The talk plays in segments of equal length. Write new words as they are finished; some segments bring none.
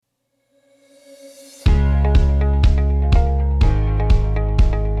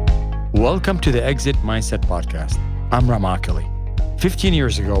Welcome to the Exit Mindset Podcast. I'm Ram Akali. 15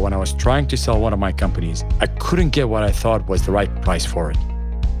 years ago, when I was trying to sell one of my companies, I couldn't get what I thought was the right price for it.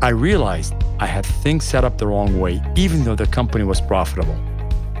 I realized I had things set up the wrong way, even though the company was profitable.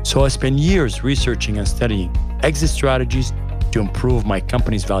 So I spent years researching and studying exit strategies to improve my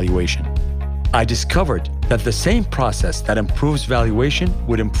company's valuation. I discovered that the same process that improves valuation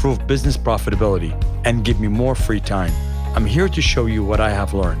would improve business profitability and give me more free time. I'm here to show you what I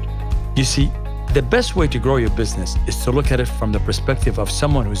have learned. You see, the best way to grow your business is to look at it from the perspective of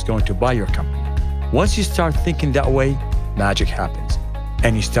someone who's going to buy your company. Once you start thinking that way, magic happens,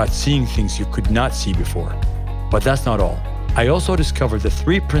 and you start seeing things you could not see before. But that's not all. I also discovered the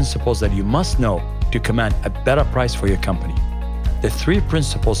 3 principles that you must know to command a better price for your company. The 3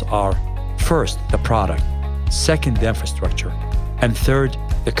 principles are: first, the product; second, the infrastructure; and third,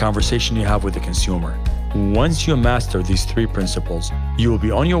 the conversation you have with the consumer. Once you master these 3 principles, you will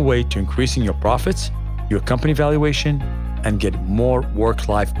be on your way to increasing your profits, your company valuation, and get more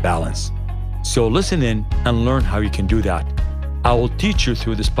work-life balance. So listen in and learn how you can do that. I will teach you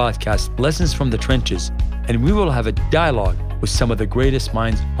through this podcast lessons from the trenches, and we will have a dialogue with some of the greatest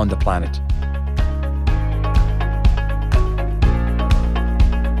minds on the planet.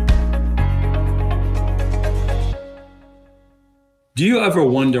 Do you ever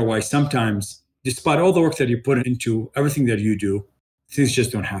wonder why sometimes, despite all the work that you put into everything that you do, things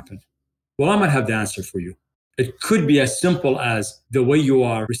just don't happen? Well, I might have the answer for you. It could be as simple as the way you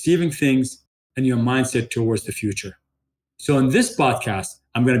are receiving things and your mindset towards the future. So in this podcast,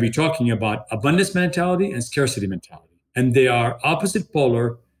 I'm going to be talking about abundance mentality and scarcity mentality. And they are opposite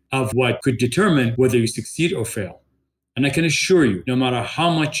polar of what could determine whether you succeed or fail. And I can assure you, no matter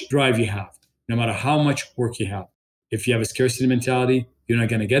how much drive you have, no matter how much work you have, if you have a scarcity mentality, you're not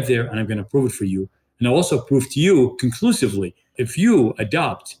going to get there, and I'm going to prove it for you. And I'll also prove to you conclusively, if you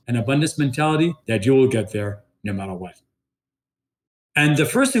adopt an abundance mentality, that you will get there no matter what. And the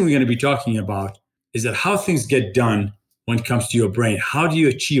first thing we're going to be talking about is that how things get done when it comes to your brain. How do you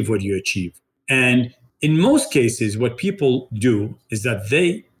achieve what you achieve? And in most cases, what people do is that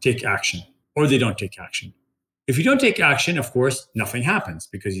they take action or they don't take action. If you don't take action, of course, nothing happens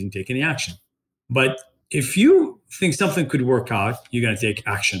because you didn't take any action. But if you think something could work out, you're going to take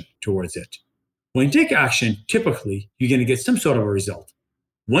action towards it. When you take action, typically, you're going to get some sort of a result.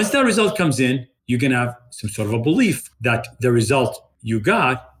 Once that result comes in, you're going to have some sort of a belief that the result you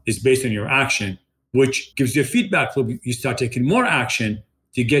got is based on your action, which gives you a feedback loop. You start taking more action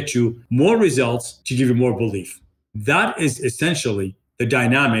to get you more results, to give you more belief. That is essentially the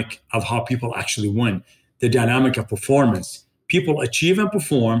dynamic of how people actually win, the dynamic of performance. People achieve and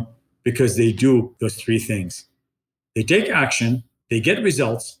perform because they do those 3 things. They take action, they get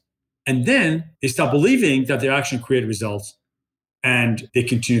results, and then they start believing that their action create results, and they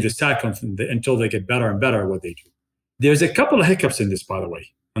continue the cycle until they get better and better at what they do. There's a couple of hiccups in this, by the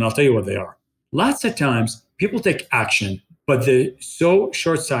way, and I'll tell you what they are. Lots of times, people take action, but they're so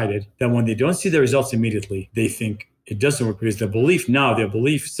short-sighted that when they don't see the results immediately, they think it doesn't work because their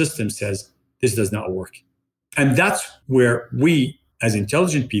belief system says this does not work. And that's where we, as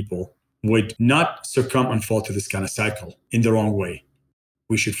intelligent people, would not succumb and fall to this kind of cycle in the wrong way.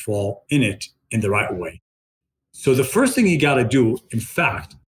 We should fall in it in the right way. So the first thing you got to do, in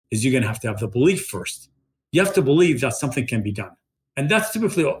fact, is you're going to have the belief first. You have to believe that something can be done. And that's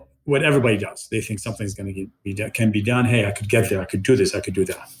typically what everybody does. They think something's going to can be done. Hey, I could get there. I could do this. I could do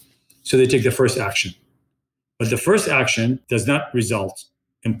that. So they take the first action. But the first action does not result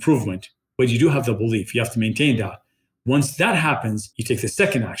in improvement, but you do have the belief. You have to maintain that. Once that happens, you take the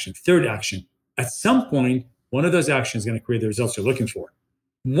second action, third action. At some point, one of those actions is going to create the results you're looking for.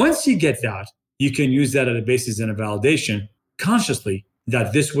 Once you get that, you can use that as a basis and a validation consciously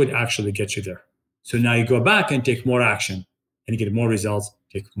that this would actually get you there. So now you go back and take more action and you get more results,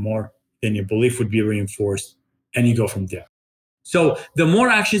 take more, then your belief would be reinforced and you go from there. So the more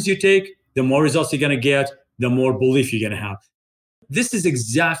actions you take, the more results you're going to get, the more belief you're going to have. This is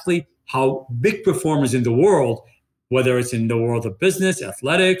exactly how big performers in the world, whether it's in the world of business,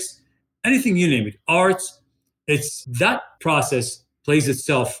 athletics, anything you name it, arts, it's that process plays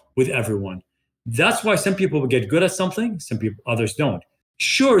itself with everyone. That's why some people will get good at something, others don't.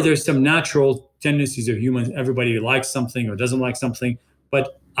 Sure, there's some natural tendencies of humans. Everybody likes something or doesn't like something.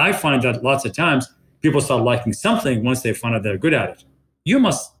 But I find that lots of times people start liking something once they find out they're good at it. You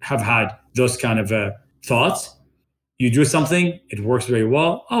must have had those kind of thoughts. You do something, it works very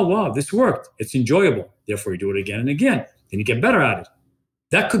well. Oh, wow, this worked. It's enjoyable. Therefore, you do it again and again. Then you get better at it.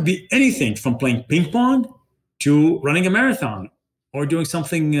 That could be anything from playing ping pong to running a marathon or doing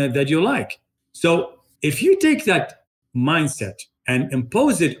something that you like. So if you take that mindset and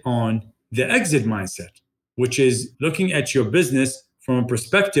impose it on the exit mindset, which is looking at your business from a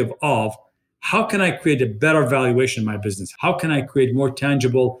perspective of how can I create a better valuation in my business? How can I create more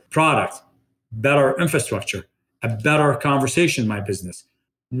tangible product, better infrastructure, a better conversation in my business?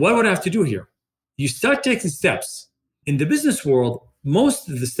 What would I have to do here? You start taking steps. In the business world, most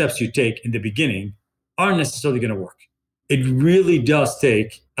of the steps you take in the beginning aren't necessarily going to work. It really does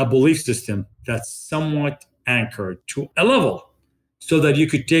take a belief system that's somewhat anchored to a level so that you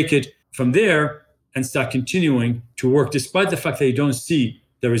could take it from there and start continuing to work despite the fact that you don't see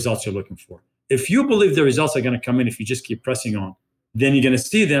the results you're looking for. If you believe the results are going to come in if you just keep pressing on, then you're going to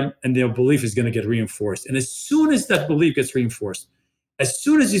see them and their belief is going to get reinforced. And as soon as that belief gets reinforced, as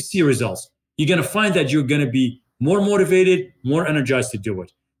soon as you see results, you're going to find that you're going to be more motivated, more energized to do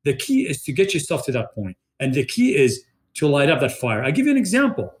it. The key is to get yourself to that point. And the key is to light up that fire. I'll give you an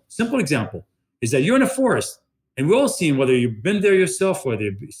example. Simple example is that you're in a forest, and we've all seen, whether you've been there yourself, whether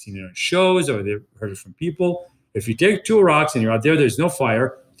you've seen it on shows or they've heard it from people. If you take two rocks and you're out there, there's no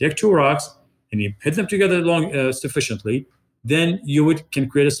fire, take two rocks and you hit them together sufficiently, then you can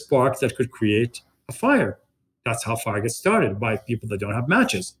create a spark that could create a fire. That's how fire gets started, by people that don't have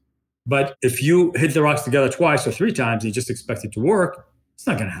matches. But if you hit the rocks together twice or three times and you just expect it to work, it's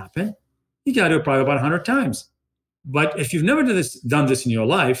not going to happen. You got to do it probably about 100 times. But if you've never done this in your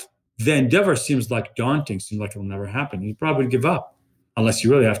life, the endeavor seems like daunting, seems like it'll never happen. You probably give up. Unless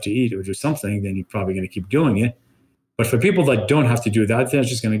you really have to eat or do something, then you're probably going to keep doing it. But for people that don't have to do that, they're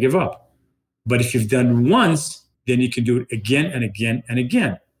just going to give up. But if you've done once, then you can do it again and again and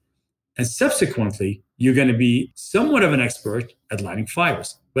again. And subsequently, you're going to be somewhat of an expert at lighting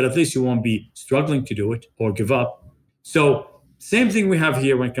fires, but at least you won't be struggling to do it or give up. So same thing we have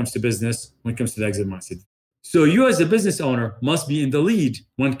here when it comes to business, when it comes to the exit mindset. So you as a business owner must be in the lead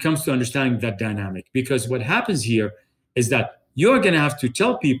when it comes to understanding that dynamic, because what happens here is that you're going to have to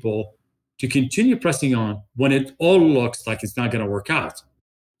tell people to continue pressing on when it all looks like it's not going to work out.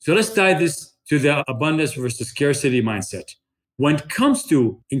 So let's tie this to the abundance versus scarcity mindset. When it comes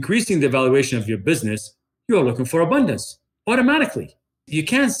to increasing the valuation of your business, you're looking for abundance automatically. You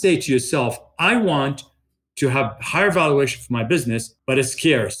can't say to yourself, I want to have higher valuation for my business, but it's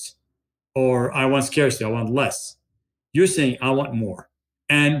scarce. Or I want scarcity, I want less. You're saying, I want more.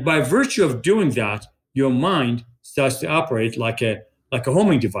 And by virtue of doing that, your mind starts to operate like a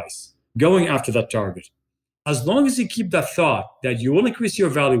homing device, going after that target. As long as you keep that thought that you will increase your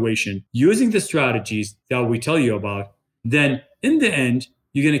valuation using the strategies that we tell you about, then in the end,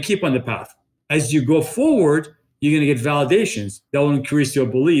 you're going to keep on the path. As you go forward, you're going to get validations that will increase your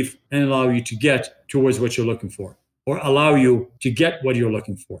belief and allow you to get towards what you're looking for, or allow you to get what you're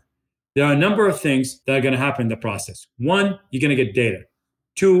looking for. There are a number of things that are going to happen in the process. One, you're going to get data.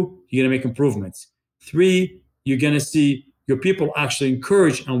 Two, you're going to make improvements. Three, you're going to see your people actually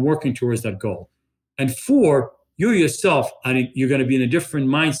encouraged and working towards that goal. And four, you yourself, I think you're going to be in a different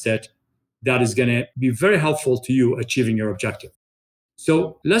mindset that is going to be very helpful to you achieving your objective.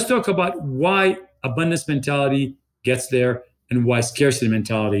 So let's talk about why abundance mentality gets there and why scarcity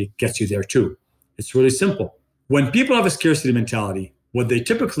mentality gets you there too. It's really simple. When people have a scarcity mentality, what they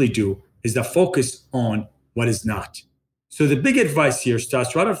typically do is they focus on what is not. So the big advice here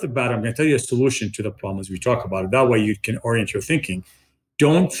starts right off the bat. I'm going to tell you a solution to the problem as we talk about it. That way you can orient your thinking.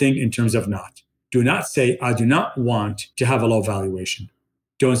 Don't think in terms of not. Do not say, I do not want to have a low valuation.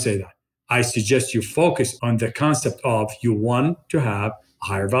 Don't say that. I suggest you focus on the concept of you want to have a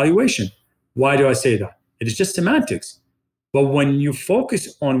higher valuation. Why do I say that? It is just semantics. But when you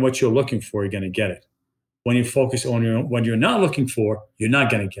focus on what you're looking for, you're going to get it. When you focus on what you're not looking for, you're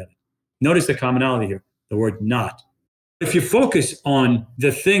not going to get it. Notice the commonality here, the word not. If you focus on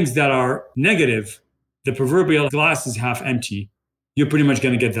the things that are negative, the proverbial glass is half empty, you're pretty much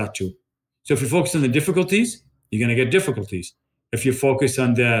going to get that too. So if you focus on the difficulties, you're going to get difficulties. If you focus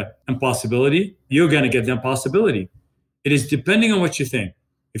on the impossibility, you're going to get the impossibility. It is depending on what you think.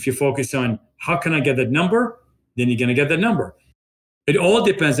 If you focus on how can I get that number, then you're going to get that number. It all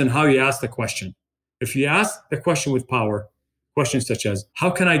depends on how you ask the question. If you ask the question with power, questions such as, how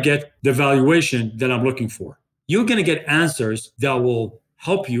can I get the valuation that I'm looking for? You're going to get answers that will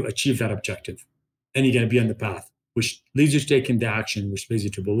help you achieve that objective. And you're going to be on the path, which leads you to take into action, which leads you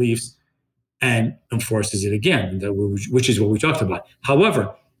to beliefs and enforces it again, which is what we talked about.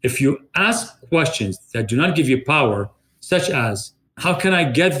 However, if you ask questions that do not give you power, such as, how can I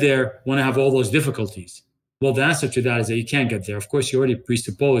get there when I have all those difficulties? Well, the answer to that is that you can't get there. Of course, you already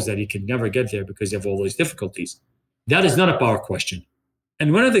presuppose that you can never get there because you have all those difficulties. That is not a power question.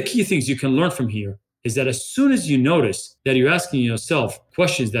 And one of the key things you can learn from here is that as soon as you notice that you're asking yourself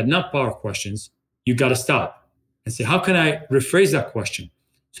questions that are not power questions, you got to stop and say, how can I rephrase that question?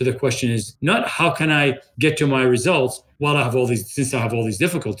 So the question is not how can I get to my results while I have all these, since I have all these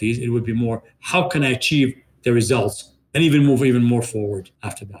difficulties, it would be more, how can I achieve the results and even move even more forward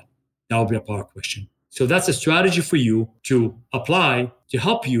after that? That will be a power question. So that's a strategy for you to apply to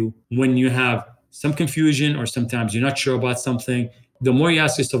help you when you have some confusion or sometimes you're not sure about something. The more you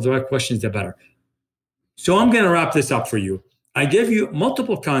ask yourself the right questions, the better. So I'm going to wrap this up for you. I gave you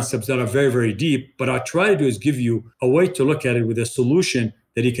multiple concepts that are very, very deep, but what I try to do is give you a way to look at it with a solution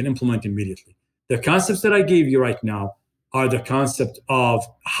that you can implement immediately. The concepts that I gave you right now are the concept of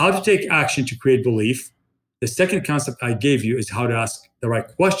how to take action to create belief. The second concept I gave you is how to ask the right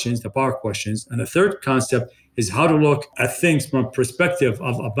questions, the power questions. And the third concept is how to look at things from a perspective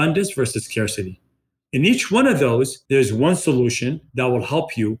of abundance versus scarcity. In each one of those, there's one solution that will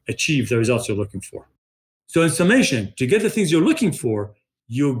help you achieve the results you're looking for. So in summation, to get the things you're looking for,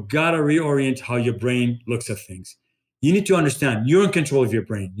 you gotta reorient how your brain looks at things. You need to understand you're in control of your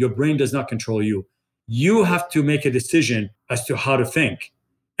brain. Your brain does not control you. You have to make a decision as to how to think.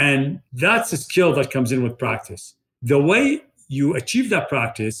 And that's a skill that comes in with practice. The way you achieve that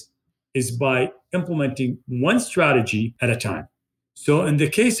practice is by implementing one strategy at a time. So in the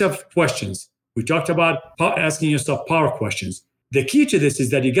case of questions, we talked about asking yourself power questions. The key to this is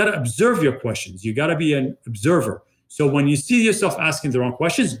that you got to observe your questions. You got to be an observer. So when you see yourself asking the wrong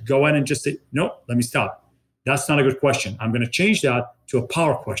questions, go ahead and just say, no, let me stop. That's not a good question. I'm going to change that to a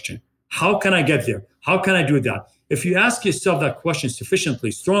power question. How can I get there? How can I do that? If you ask yourself that question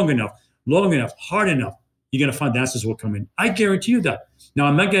sufficiently, strong enough, long enough, hard enough, you're going to find the answers will come in. I guarantee you that. Now,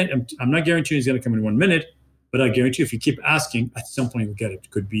 I'm not guaranteeing it's going to come in 1 minute, but I guarantee you if you keep asking, at some point you'll get it.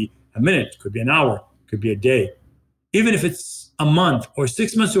 It could be a minute, it could be an hour, it could be a day. Even if it's a month or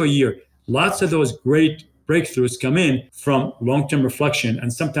 6 months or a year, lots of those great breakthroughs come in from long-term reflection.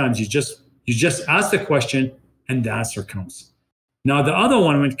 And sometimes you just ask the question and the answer comes. Now, the other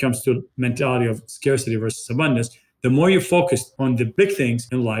one, when it comes to mentality of scarcity versus abundance, the more you focus on the big things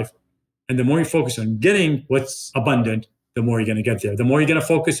in life and the more you focus on getting what's abundant, the more you're going to get there. The more you're going to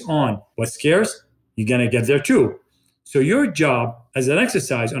focus on what's scarce, you're going to get there too. So your job as an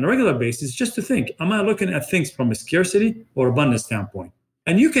exercise on a regular basis is just to think, am I looking at things from a scarcity or abundance standpoint?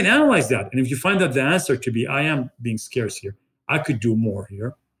 And you can analyze that. And if you find that the answer to be, I am being scarce here, I could do more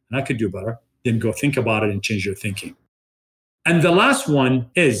here, and I could do better, then go think about it and change your thinking. And the last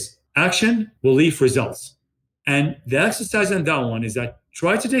one is action, belief, results. And the exercise on that one is that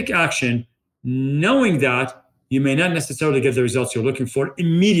try to take action knowing that you may not necessarily get the results you're looking for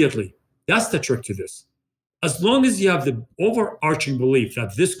immediately. That's the trick to this. As long as you have the overarching belief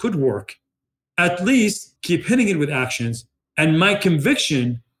that this could work, at least keep hitting it with actions. And my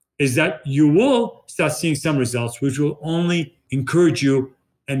conviction is that you will start seeing some results, which will only encourage you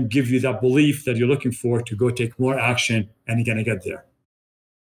and give you that belief that you're looking for to go take more action, and you're going to get there.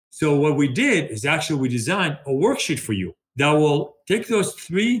 So what we did is actually we designed a worksheet for you that will take those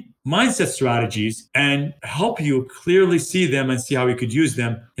 3 mindset strategies and help you clearly see them and see how you could use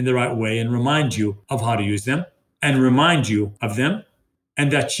them in the right way and remind you of how to use them and remind you of them. And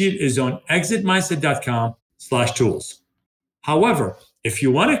that sheet is on exitmindset.com/tools. However, if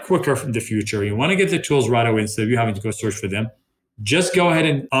you want it quicker from the future, you want to get the tools right away instead of you having to go search for them, just go ahead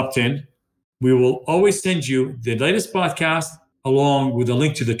and opt in. We will always send you the latest podcast along with a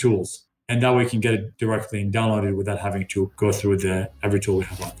link to the tools. And that way you can get it directly and download it without having to go through every tool we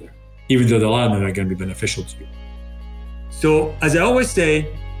have out there, even though a lot of them are going to be beneficial to you. So as I always say,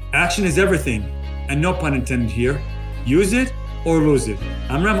 action is everything, and no pun intended here. Use it or lose it.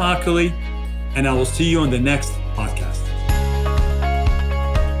 I'm Ram Akali, and I will see you on the next podcast.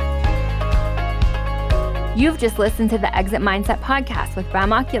 You've just listened to the Exit Mindset Podcast with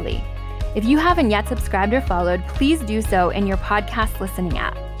Ram Akali. If you haven't yet subscribed or followed, please do so in your podcast listening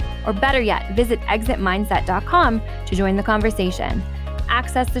app. Or better yet, visit exitmindset.com to join the conversation,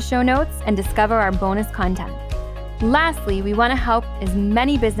 access the show notes, and discover our bonus content. Lastly, we want to help as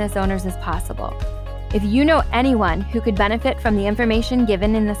many business owners as possible. If you know anyone who could benefit from the information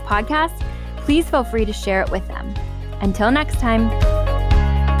given in this podcast, please feel free to share it with them. Until next time.